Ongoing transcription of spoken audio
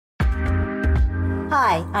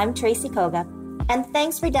Hi, I'm Tracy Koga, and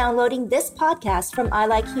thanks for downloading this podcast from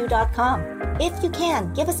ilikeyou.com. If you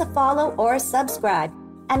can, give us a follow or a subscribe.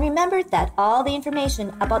 And remember that all the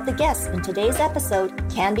information about the guests in today's episode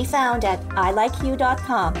can be found at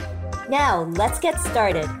ilikeyou.com. Now, let's get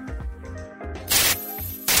started.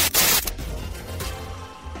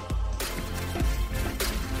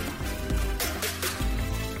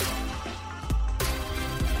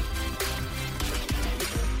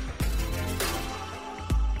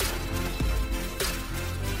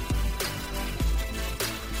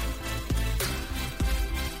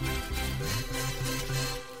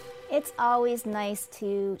 It's always nice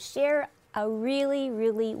to share a really,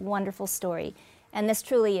 really wonderful story. And this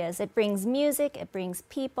truly is. It brings music, it brings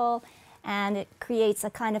people, and it creates a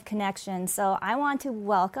kind of connection. So I want to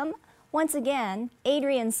welcome, once again,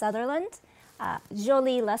 Adrian Sutherland,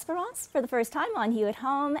 Jolie Lesperance for the first time on You at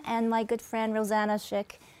Home, and my good friend RoseAnna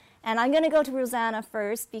Schick. And I'm going to go to RoseAnna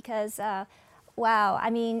first because, wow, I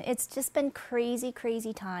mean, it's just been crazy,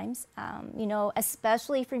 crazy times,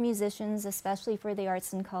 especially for musicians, especially for the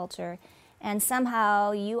arts and culture. And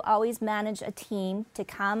somehow you always manage a team to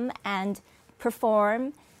come and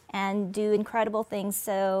perform and do incredible things.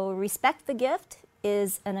 So Respect the Gift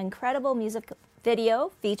is an incredible music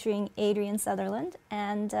video featuring Adrian Sutherland.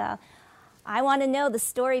 And I want to know the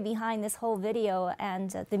story behind this whole video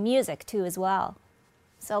and the music too as well.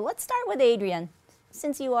 So let's start with Adrian,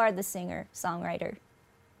 since you are the singer-songwriter.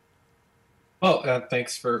 Well,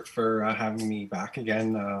 thanks for having me back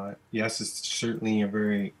again. Yes, it's certainly a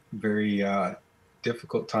very, very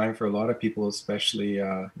difficult time for a lot of people, especially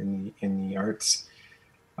in the arts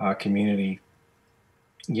community.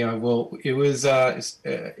 Yeah, well, it was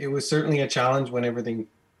certainly a challenge when everything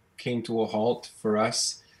came to a halt for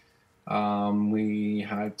us. We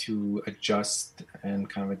had to adjust and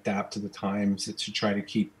kind of adapt to the times to try to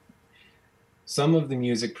keep some of the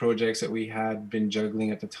music projects that we had been juggling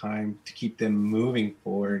at the time to keep them moving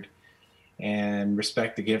forward. And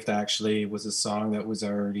Respect the Gift actually was a song that was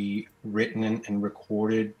already written and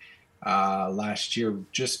recorded last year,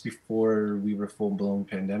 just before we were full-blown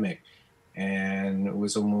pandemic. And it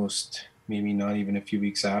was almost maybe not even a few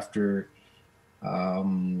weeks after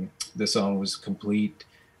the song was complete,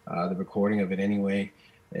 the recording of it anyway,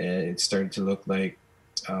 it started to look like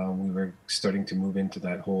we were starting to move into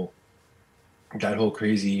that whole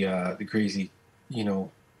crazy, the crazy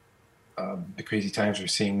times we're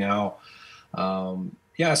seeing now.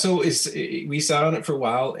 So we sat on it for a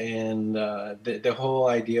while, and the whole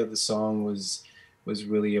idea of the song was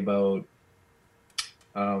really about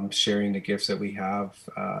sharing the gifts that we have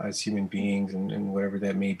as human beings, and whatever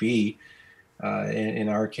that may be. In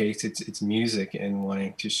our case, it's music, and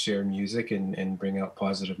wanting to share music and bring out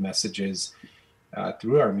positive messages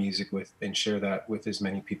through our music and share that with as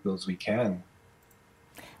many people as we can.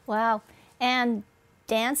 Wow. And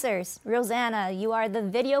dancers, RoseAnna, you are the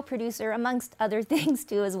video producer amongst other things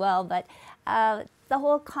too as well, but the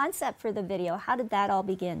whole concept for the video, how did that all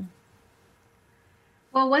begin?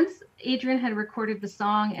 Well, once Adrian had recorded the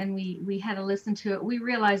song and we had to listen to it, we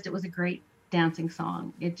realized it was a great dancing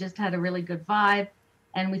song. It just had a really good vibe,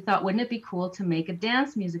 and we thought, wouldn't it be cool to make a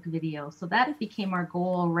dance music video? So that became our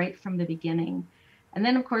goal right from the beginning. And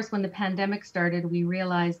then, of course, when the pandemic started, we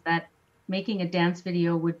realized that making a dance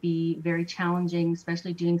video would be very challenging,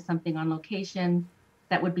 especially doing something on location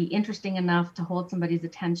that would be interesting enough to hold somebody's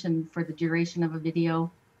attention for the duration of a video.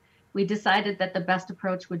 We decided that the best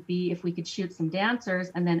approach would be if we could shoot some dancers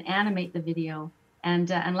and then animate the video. And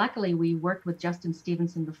luckily, we worked with Justin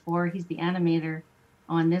Stevenson before. He's the animator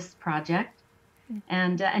on this project.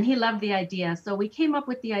 And he loved the idea. So we came up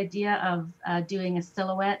with the idea of doing a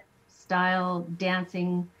silhouette style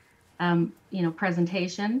dancing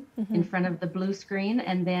presentation in front of the blue screen,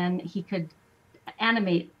 and then he could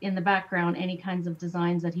animate in the background any kinds of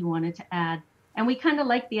designs that he wanted to add. And we kind of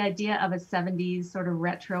liked the idea of a 70s sort of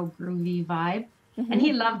retro groovy vibe, and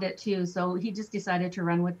he loved it too. So he just decided to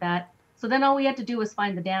run with that. So then all we had to do was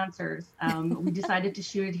find the dancers. We decided to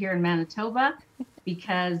shoot it here in Manitoba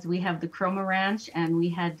because we have the Chroma Ranch, and we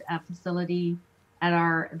had a facility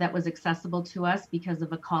that was accessible to us because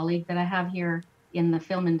of a colleague that I have here in the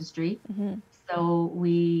film industry. So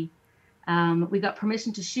we got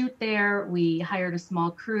permission to shoot there. We hired a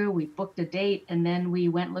small crew, we booked a date, and then we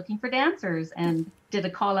went looking for dancers and did a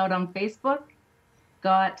call out on Facebook,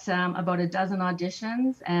 got about a dozen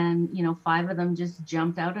auditions, and 5 of them just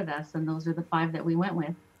jumped out at us, and those are the 5 that we went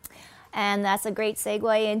with. And that's a great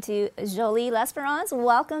segue into Jolie Lesperance.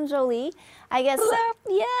 Welcome, Jolie. I guess,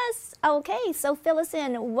 yes. Okay, so fill us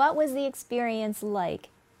in. What was the experience like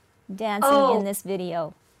dancing in this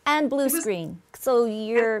video? And blue screen. So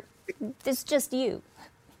you're it's just you?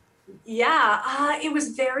 Yeah, it was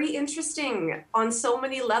very interesting on so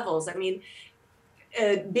many levels. I mean,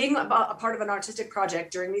 being a part of an artistic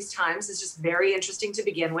project during these times is just very interesting to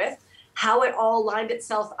begin with. How it all lined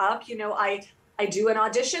itself up, you know, I do an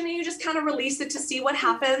audition and you just kind of release it to see what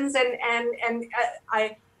happens, and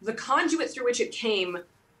the conduit through which it came.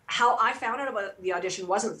 How I found out about the audition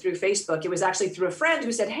wasn't through Facebook. It was actually through a friend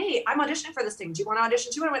who said, "Hey, I'm auditioning for this thing. Do you want to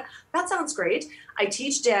audition too?" And I went, "That sounds great." I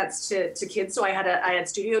teach dance to kids, so I had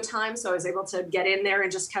studio time, so I was able to get in there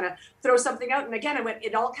and just kind of throw something out. And again,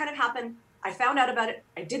 it all kind of happened. I found out about it.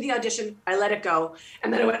 I did the audition. I let it go.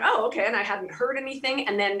 And then I went, oh, okay. And I hadn't heard anything.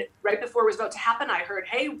 And then right before it was about to happen, I heard,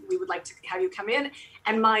 hey, we would like to have you come in.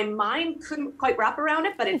 And my mind couldn't quite wrap around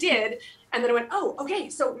it, but it did. And then I went, oh, okay.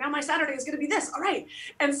 So now my Saturday is going to be this. All right.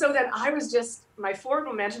 And so then I was just, my forward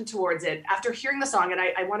momentum towards it after hearing the song. And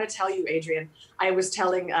I want to tell you, Adrian, I was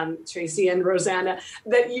telling Tracy and RoseAnna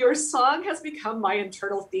that your song has become my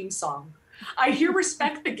internal theme song. I hear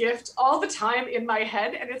Respect the Gift all the time in my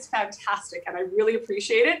head, and it's fantastic. And I really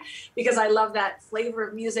appreciate it because I love that flavor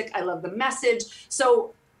of music. I love the message.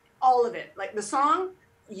 So all of it, like the song,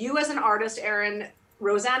 you as an artist, Aaron,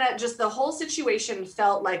 RoseAnna, just the whole situation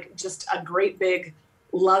felt like just a great big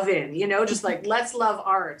love in, you know, just like, let's love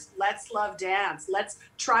art, let's love dance, let's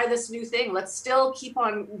try this new thing, let's still keep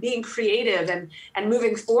on being creative and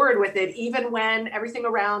moving forward with it, even when everything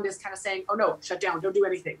around is kind of saying, oh no, shut down, don't do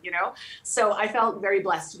anything, you know. So I felt very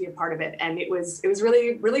blessed to be a part of it, and it was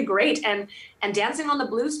really, really great. And dancing on the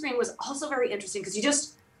blue screen was also very interesting because you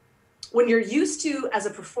just, when you're used to as a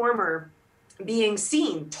performer being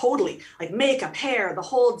seen totally, like makeup, hair, the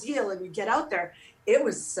whole deal, and you get out there, it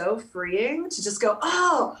was so freeing to just go,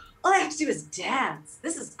 oh, all I have to do is dance.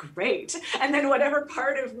 This is great. And then whatever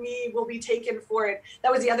part of me will be taken for it.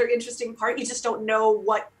 That was the other interesting part. You just don't know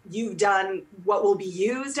what you've done, what will be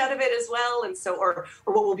used out of it as well. And so, or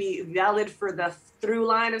what will be valid for the through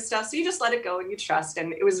line of stuff. So you just let it go and you trust.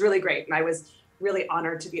 And it was really great. And I was really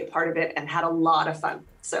honored to be a part of it and had a lot of fun.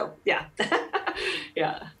 So yeah.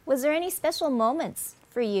 Yeah. Was there any special moments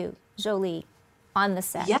for you, Jolie, on the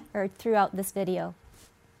set or throughout this video?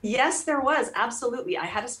 Yes, there was. Absolutely. I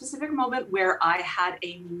had a specific moment where I had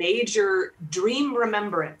a major dream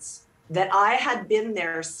remembrance that I had been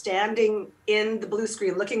there standing in the blue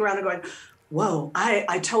screen, looking around and going, whoa,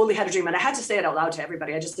 I totally had a dream. And I had to say it out loud to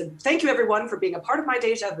everybody. I just said, thank you, everyone, for being a part of my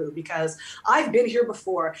deja vu, because I've been here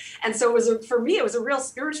before. And so for me, it was a real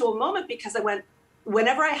spiritual moment because I went,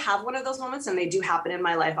 whenever I have one of those moments, and they do happen in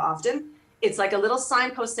my life often, it's like a little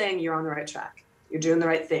signpost saying you're on the right track. You're doing the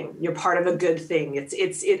right thing. You're part of a good thing.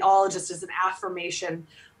 It all just is an affirmation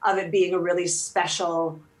of it being a really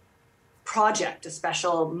special project, a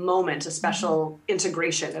special moment, a special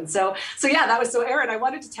integration. And so yeah, that was so Aaron, I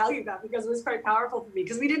wanted to tell you that because it was quite powerful for me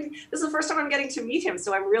because this is the first time I'm getting to meet him.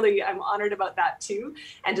 So I'm honored about that too.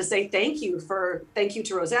 And to say thank you to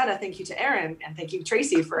RoseAnna, thank you to Aaron, and thank you,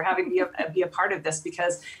 Tracy, for having me be a part of this,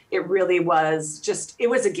 because it really was it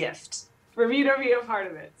was a gift for me to be a part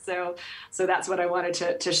of it. So that's what I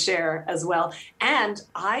wanted to share as well. And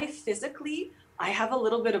I have a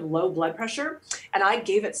little bit of low blood pressure, and I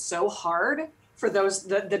gave it so hard for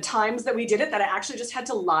the times that we did it that I actually just had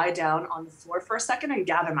to lie down on the floor for a second and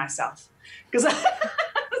gather myself. Because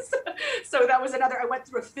so that was I went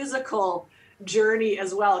through a physical journey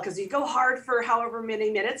as well, because you go hard for however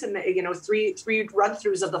many minutes, and three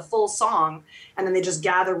run-throughs of the full song, and then they just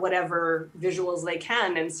gather whatever visuals they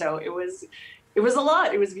can. And so it was a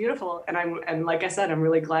lot. It was beautiful, and like I said, I'm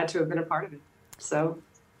really glad to have been a part of it. So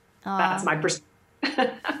that's my perspective.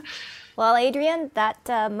 Well, Adrian, that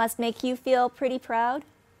must make you feel pretty proud.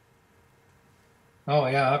 Oh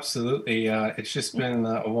yeah, absolutely. It's just been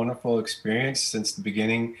a wonderful experience since the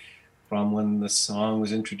beginning, from when the song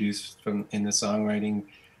was introduced in the songwriting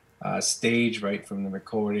stage, right from the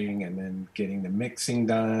recording, and then getting the mixing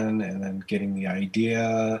done, and then getting the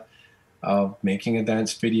idea of making a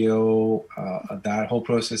dance video. That whole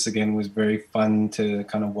process again was very fun to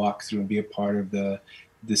kind of walk through and be a part of the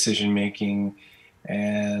decision making,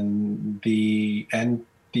 and the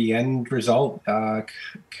end result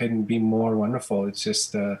couldn't be more wonderful. It's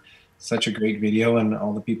just such a great video, and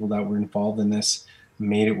all the people that were involved in this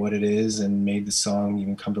made it what it is and made the song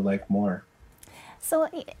even come to life more. So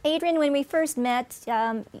Adrian, when we first met,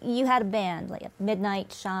 you had a band, like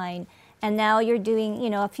Midnight Shine, and now you're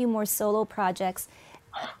doing, a few more solo projects.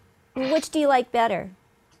 Which do you like better?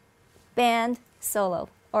 Band, solo,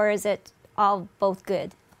 or is it all both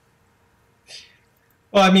good?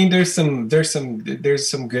 Well, I mean, there's some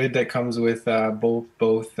good that comes with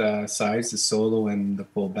both sides, the solo and the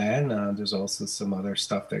full band. There's also some other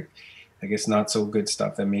stuff that I guess not so good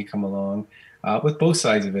stuff that may come along. With both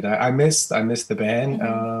sides of it, I miss the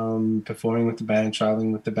band, performing with the band,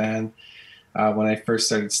 traveling with the band. When I first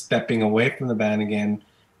started stepping away from the band again,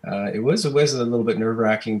 it was a little bit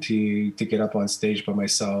nerve-wracking to get up on stage by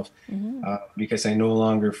myself, because I no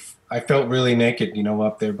longer I felt really naked,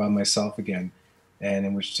 up there by myself again, and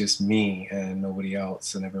it was just me and nobody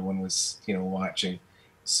else, and everyone was watching.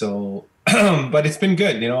 So, but it's been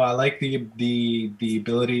good. I like the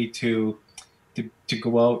ability to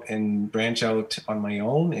go out and branch out on my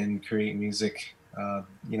own and create music.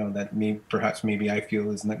 That maybe I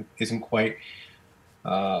feel isn't quite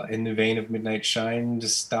in the vein of Midnight Shine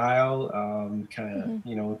style.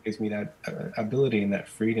 Gives me that ability and that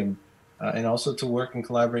freedom, and also to work and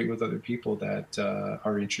collaborate with other people that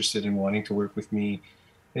are interested in wanting to work with me.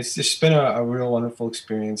 It's just been a real wonderful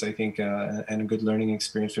experience, I think, and a good learning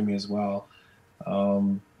experience for me as well.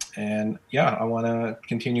 And yeah, I want to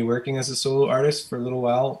continue working as a solo artist for a little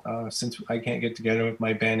while, since I can't get together with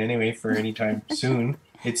my band anyway for any time soon,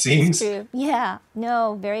 it seems. True. Yeah,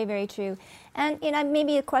 no, very, very true. And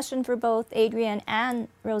maybe a question for both Adrian and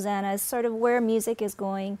RoseAnna is sort of where music is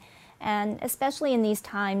going. And especially in these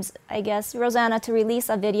times, I guess, RoseAnna, to release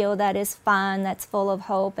a video that is fun, that's full of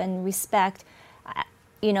hope and respect,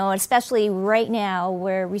 especially right now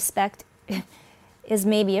where respect is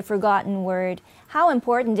maybe a forgotten word. How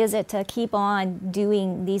important is it to keep on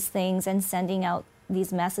doing these things and sending out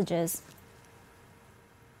these messages?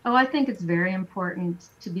 Oh, I think it's very important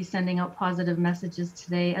to be sending out positive messages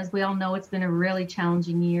today. As we all know, it's been a really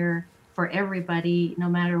challenging year for everybody, no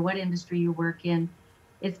matter what industry you work in.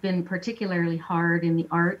 It's been particularly hard in the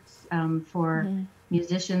arts for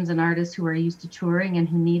musicians and artists who are used to touring and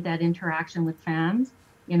who need that interaction with fans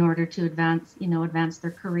in order to advance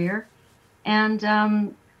their career. And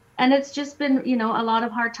it's just been, a lot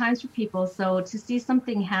of hard times for people. So to see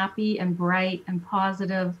something happy and bright and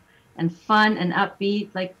positive and fun and upbeat,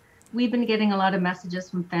 like we've been getting a lot of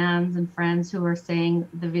messages from fans and friends who are saying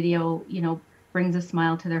the video, brings a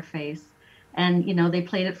smile to their face. And, they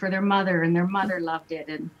played it for their mother and their mother loved it.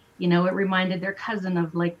 And, it reminded their cousin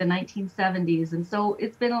of like the 1970s. And so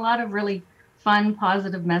it's been a lot of really fun,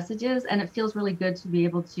 positive messages. And it feels really good to be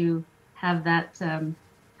able to have that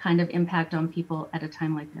kind of impact on people at a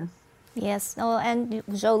time like this. Yes, and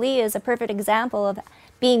Jolie is a perfect example of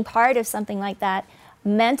being part of something like that.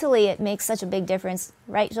 Mentally, it makes such a big difference,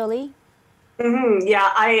 right, Jolie? Mm-hmm. Yeah,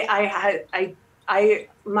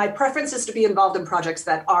 my preference is to be involved in projects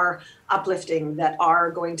that are uplifting, that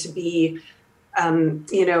are going to be,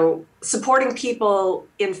 supporting people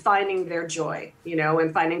in finding their joy,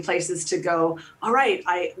 and finding places to go, all right,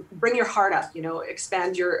 bring your heart up,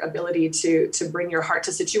 expand your ability to bring your heart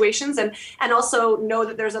to situations, and also know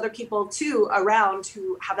that there's other people too around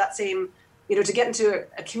who have that same, to get into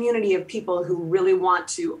a community of people who really want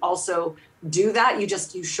to also do that.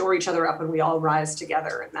 You shore each other up and we all rise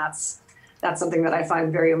together. And that's something that I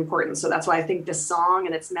find very important. So that's why I think this song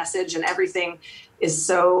and its message and everything is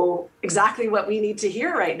so exactly what we need to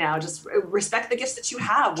hear right now. Just respect the gifts that you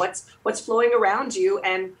have, what's flowing around you,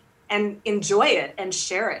 and enjoy it and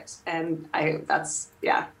share it. And that's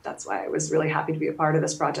why I was really happy to be a part of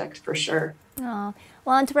this project for sure. Oh,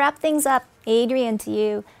 well, and to wrap things up, Adrian, to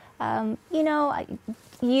you,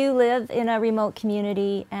 you live in a remote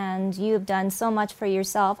community and you've done so much for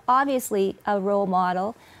yourself, obviously a role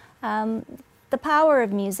model. The power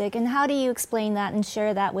of music, and how do you explain that and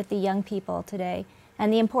share that with the young people today,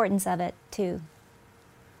 and the importance of it too?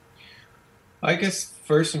 I guess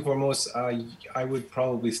first and foremost, I would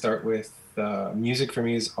probably start with music. For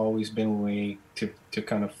me has always been a way to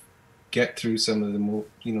kind of get through some of the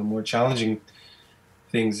more challenging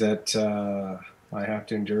things that I have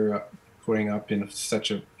to endure growing up in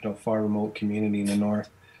such a far remote community in the north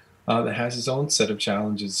that has its own set of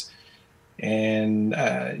challenges. And,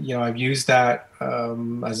 I've used that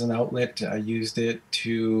as an outlet. I used it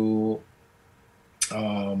to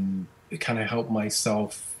kind of help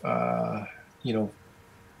myself, kind of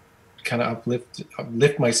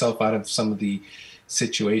uplift myself out of some of the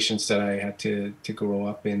situations that I had to grow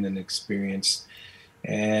up in and experience.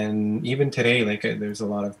 And even today, there's a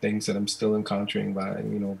lot of things that I'm still encountering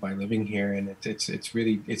by living here, and it's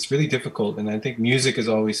really difficult. And I think music is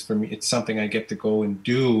always, for me, it's something I get to go and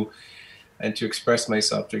do, and to express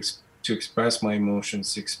myself, to express my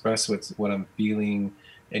emotions, to express what I'm feeling,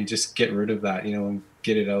 and just get rid of that, and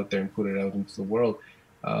get it out there and put it out into the world.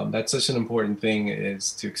 That's such an important thing,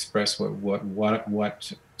 is to express what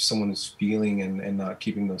someone is feeling, and not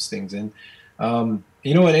keeping those things in. And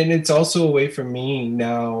it's also a way for me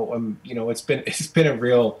now. It's been a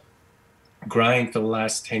real grind for the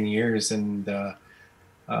last 10 years, and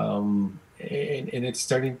And it's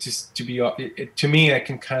starting to be, to me, I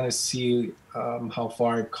can kind of see how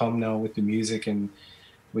far I've come now with the music. And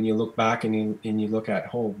when you look back and you look at,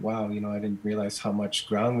 oh, wow, you know, I didn't realize how much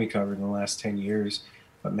ground we covered in the last 10 years.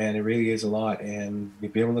 But man, it really is a lot. And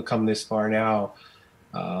we've been able to come this far now.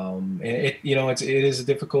 And it is a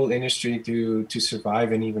difficult industry to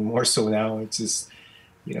survive, and even more so now. It's just,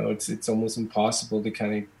 you know, it's almost impossible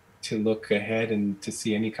to look ahead and to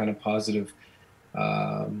see any kind of positive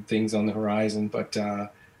things on the horizon. But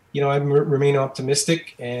you know, I remain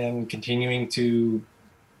optimistic and continuing to,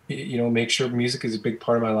 you know, make sure music is a big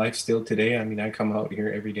part of my life still today. I mean, I come out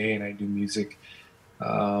here every day and I do music.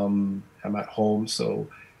 I'm at home, so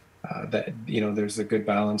that, you know, there's a good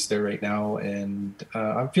balance there right now, and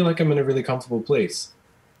I feel like I'm in a really comfortable place.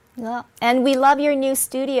 Yeah, and we love your new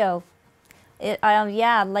studio.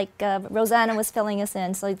 Like RoseAnna was filling us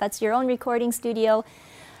in. So that's your own recording studio.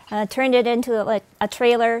 Turned it into like a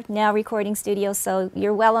trailer, now recording studio. So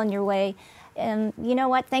you're well on your way. And you know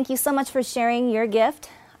what? Thank you so much for sharing your gift.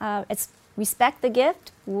 It's respect the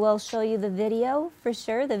gift. We'll show you the video for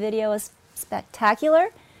sure. The video is spectacular.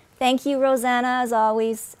 Thank you, RoseAnna, as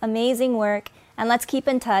always. Amazing work. And let's keep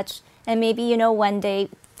in touch. And maybe, you know, one day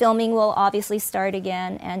filming will obviously start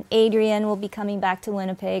again, and Adrian will be coming back to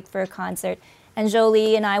Winnipeg for a concert, and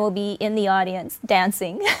Jolie and I will be in the audience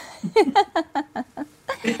dancing.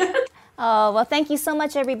 Oh, well, thank you so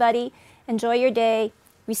much, everybody. Enjoy your day.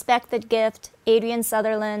 Respect the gift. Adrian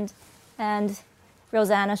Sutherland and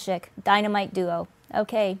RoseAnna Schick, dynamite duo.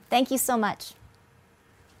 Okay, thank you so much.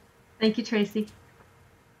 Thank you, Tracy.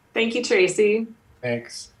 Thank you, Tracy.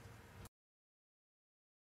 Thanks.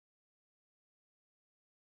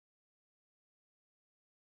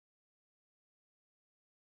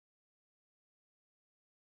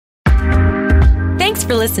 Thanks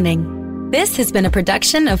for listening. This has been a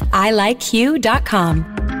production of ilikeyou.com.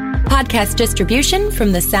 Podcast distribution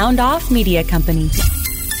from the Sound Off Media Company.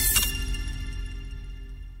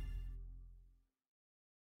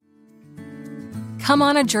 Come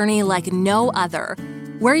on a journey like no other,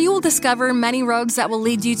 where you will discover many roads that will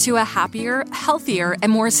lead you to a happier, healthier,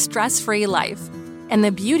 and more stress-free life. And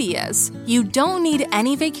the beauty is, you don't need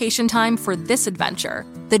any vacation time for this adventure.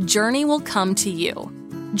 The journey will come to you.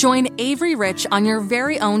 Join Avery Rich on your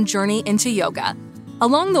very own journey into yoga.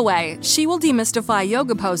 Along the way, she will demystify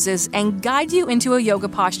yoga poses and guide you into a yoga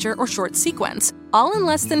posture or short sequence, all in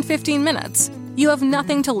less than 15 minutes. You have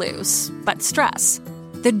nothing to lose but stress.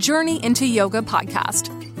 The Journey into Yoga podcast.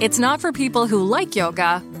 It's not for people who like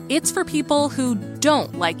yoga, it's for people who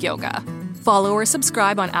don't like yoga. Follow or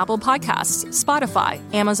subscribe on Apple Podcasts, Spotify,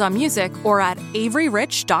 Amazon Music, or at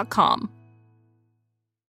averyrich.com.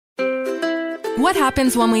 What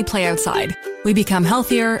happens when we play outside? We become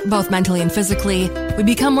healthier, both mentally and physically. We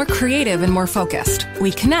become more creative and more focused.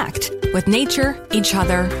 We connect with nature, each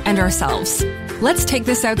other, and ourselves. Let's Take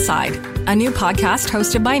This Outside, a new podcast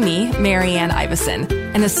hosted by me, Marianne Iveson,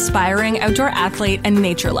 an aspiring outdoor athlete and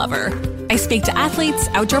nature lover. I speak to athletes,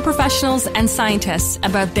 outdoor professionals, and scientists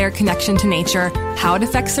about their connection to nature, how it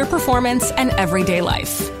affects their performance, and everyday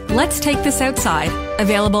life. Let's Take This Outside,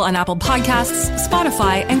 available on Apple Podcasts,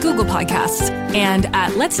 Spotify, and Google Podcasts, and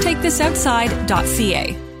at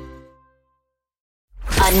letstakeThisOutside.ca.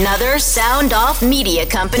 Another Sound Off Media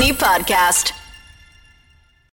Company podcast.